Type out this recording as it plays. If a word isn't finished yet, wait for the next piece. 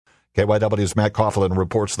KYW's Matt Coughlin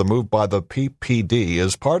reports the move by the PPD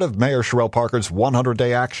is part of Mayor Sherelle Parker's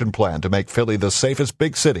 100-day action plan to make Philly the safest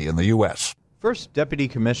big city in the U.S. First Deputy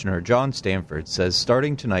Commissioner John Stanford says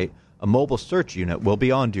starting tonight, a mobile search unit will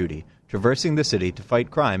be on duty, traversing the city to fight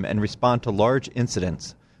crime and respond to large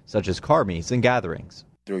incidents, such as car meets and gatherings.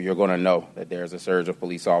 You're going to know that there's a surge of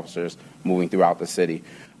police officers moving throughout the city.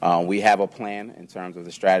 We have a plan in terms of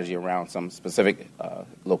the strategy around some specific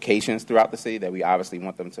locations throughout the city that we obviously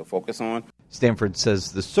want them to focus on. Stanford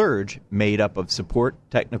says the surge, made up of support,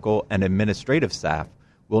 technical, and administrative staff,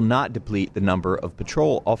 will not deplete the number of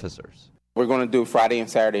patrol officers. We're going to do Friday and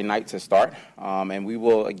Saturday night to start, and we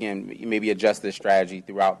will, again, maybe adjust this strategy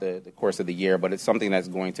throughout the course of the year, but it's something that's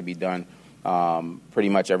going to be done pretty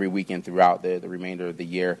much every weekend throughout the remainder of the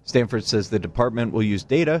year. Stanford says the department will use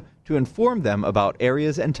data to inform them about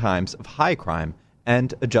areas and times of high crime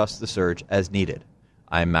and adjust the surge as needed.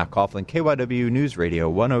 I'm Matt Coughlin, KYW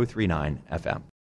Newsradio 103.9 FM.